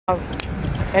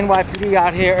NYPD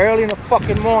out here early in the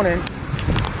fucking morning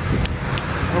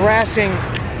harassing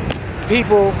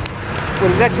people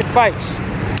with electric bikes.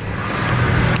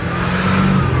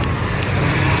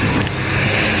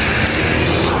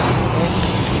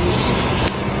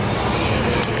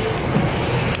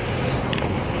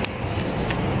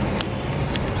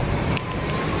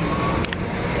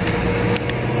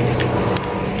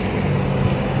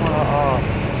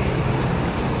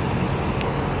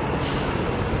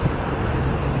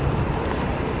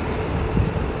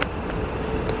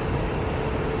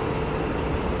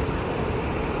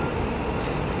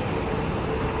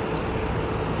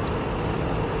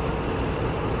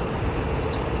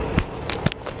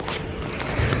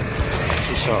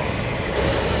 So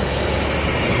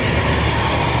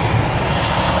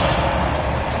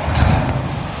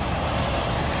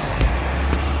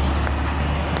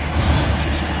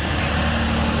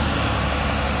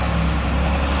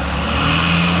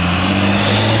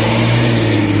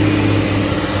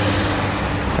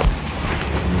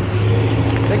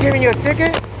they're giving you a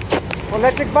ticket for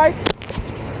electric bike?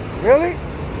 Really?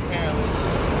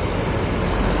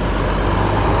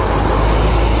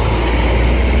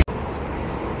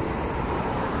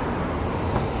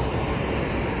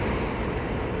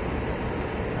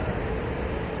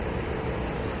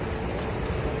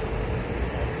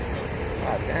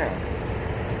 God damn.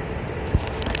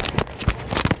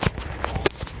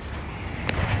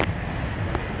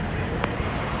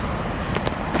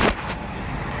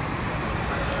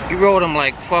 He wrote him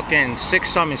like fucking 6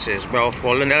 summonses, bro,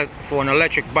 for an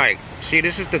electric bike. See,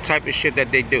 this is the type of shit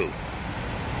that they do.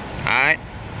 Alright?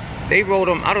 They wrote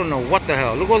him, I don't know what the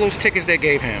hell. Look at all those tickets they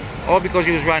gave him. All because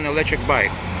he was riding an electric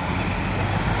bike.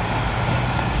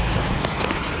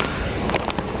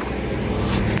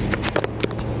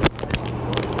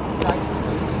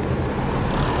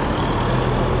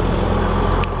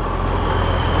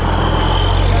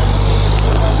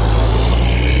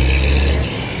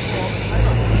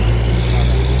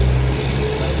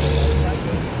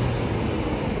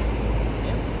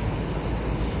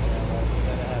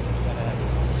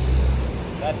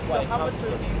 That's why. So how much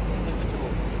are these individual?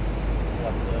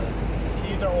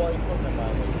 These are all equipment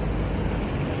violations.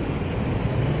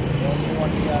 The only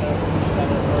one you gotta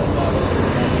worry about is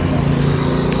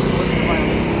what's the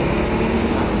violation?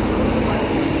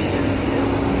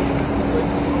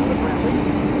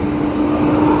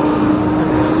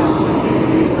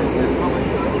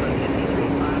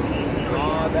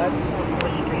 That's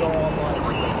where you can go online.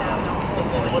 And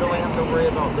then what do I have to worry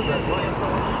about the red light?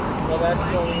 Well, that's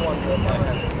the only one that might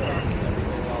have to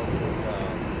everything else is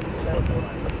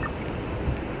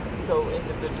so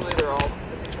individually they're all,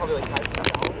 this is probably like $5,000.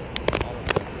 I don't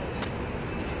think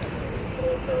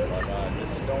so.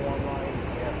 Just go online.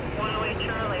 Yeah. 108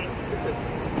 Charlie. This is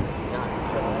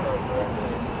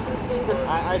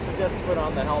I suggest put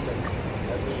on the helmet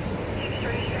at least.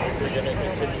 If you're going to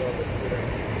continue on the scooter.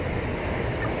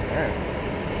 Alright.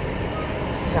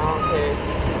 Okay,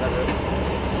 whatever.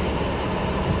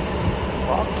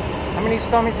 How many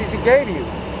summonses he gave you?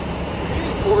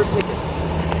 4 tickets.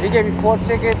 He gave you 4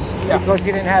 tickets? Yeah. Because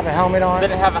you didn't have a helmet on?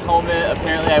 Didn't have a helmet.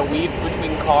 Apparently I weaved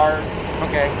between cars.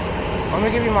 Okay. Let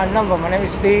me give you my number. My name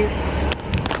is Steve.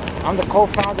 I'm the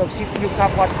co-founder of CPU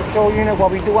Copwatch Patrol Unit.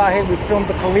 What we do out here, we film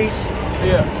the police.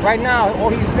 Yeah. Right now, all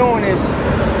he's doing is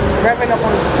revving up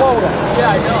on his quota. Yeah,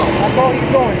 I know. That's all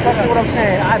he's doing. That's what I'm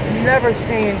saying. I've never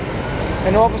seen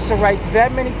an officer write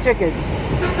that many tickets.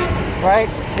 Right?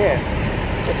 Here.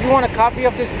 If you want a copy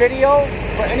of this video,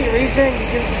 for any reason, you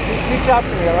can reach out to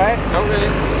me, alright? Okay.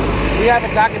 We have a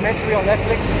documentary on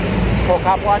Netflix called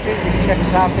Copwatches. You can check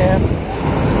us out there.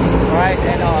 Alright,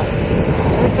 and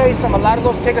let me tell you something, a lot of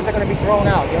those tickets are going to be thrown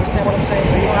out. You understand what I'm saying?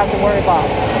 So you don't have to worry about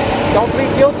it. Don't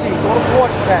plead guilty. Go to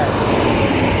court for that.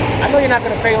 I know you're not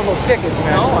going to pay all those tickets,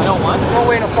 man. No, I don't want to. No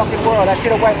way in the fucking world. That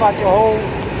shit'll wipe out your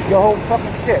whole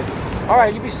fucking shit.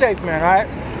 Alright, you be safe, man, alright?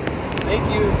 Thank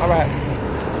you. Alright.